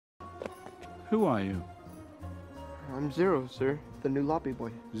Who are you? I'm Zero, sir. The new lobby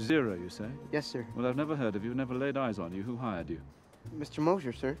boy. Zero, you say? Yes, sir. Well, I've never heard of you, never laid eyes on you. Who hired you? Mr.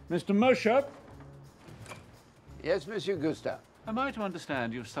 Mosher, sir. Mr. Mosher? Yes, Monsieur Gustave. Am I to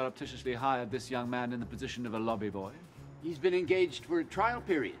understand you've surreptitiously hired this young man in the position of a lobby boy? He's been engaged for a trial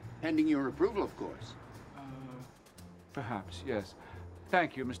period, pending your approval, of course. Perhaps, yes.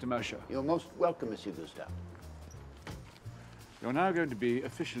 Thank you, Mr. Mosher. You're most welcome, Monsieur Gustave. You're now going to be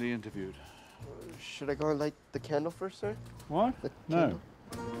officially interviewed. Should I go and light the candle first, sir? What? The No. candle?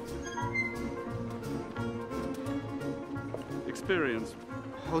 Experience.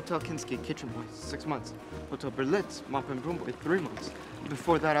 Hotel Kinski, kitchen boy, 6 months. Hotel Berlitz, mop and broom boy, 3 months.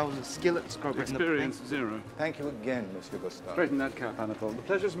 Before that, I was a skillet scrubber Experience, in the zero. Thank you again, Monsieur Gustave. Straighten that cap, Anatole. The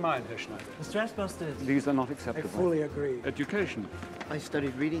pleasure's mine, Herr Schneider. The stress busters. These are not I acceptable. fully agree. Education. I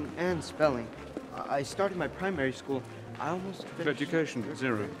studied reading and spelling. I started my primary school. I almost finished. Education,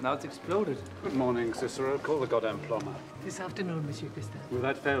 zero. Now it's exploded. Good morning, Cicero. Call the goddamn plumber. This afternoon, Monsieur Gustave. Will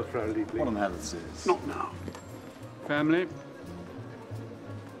that fail, Frau Liebling? What on earth is this? Not now. Family.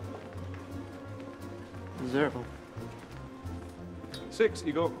 Zero. 6,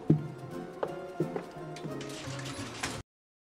 Igor.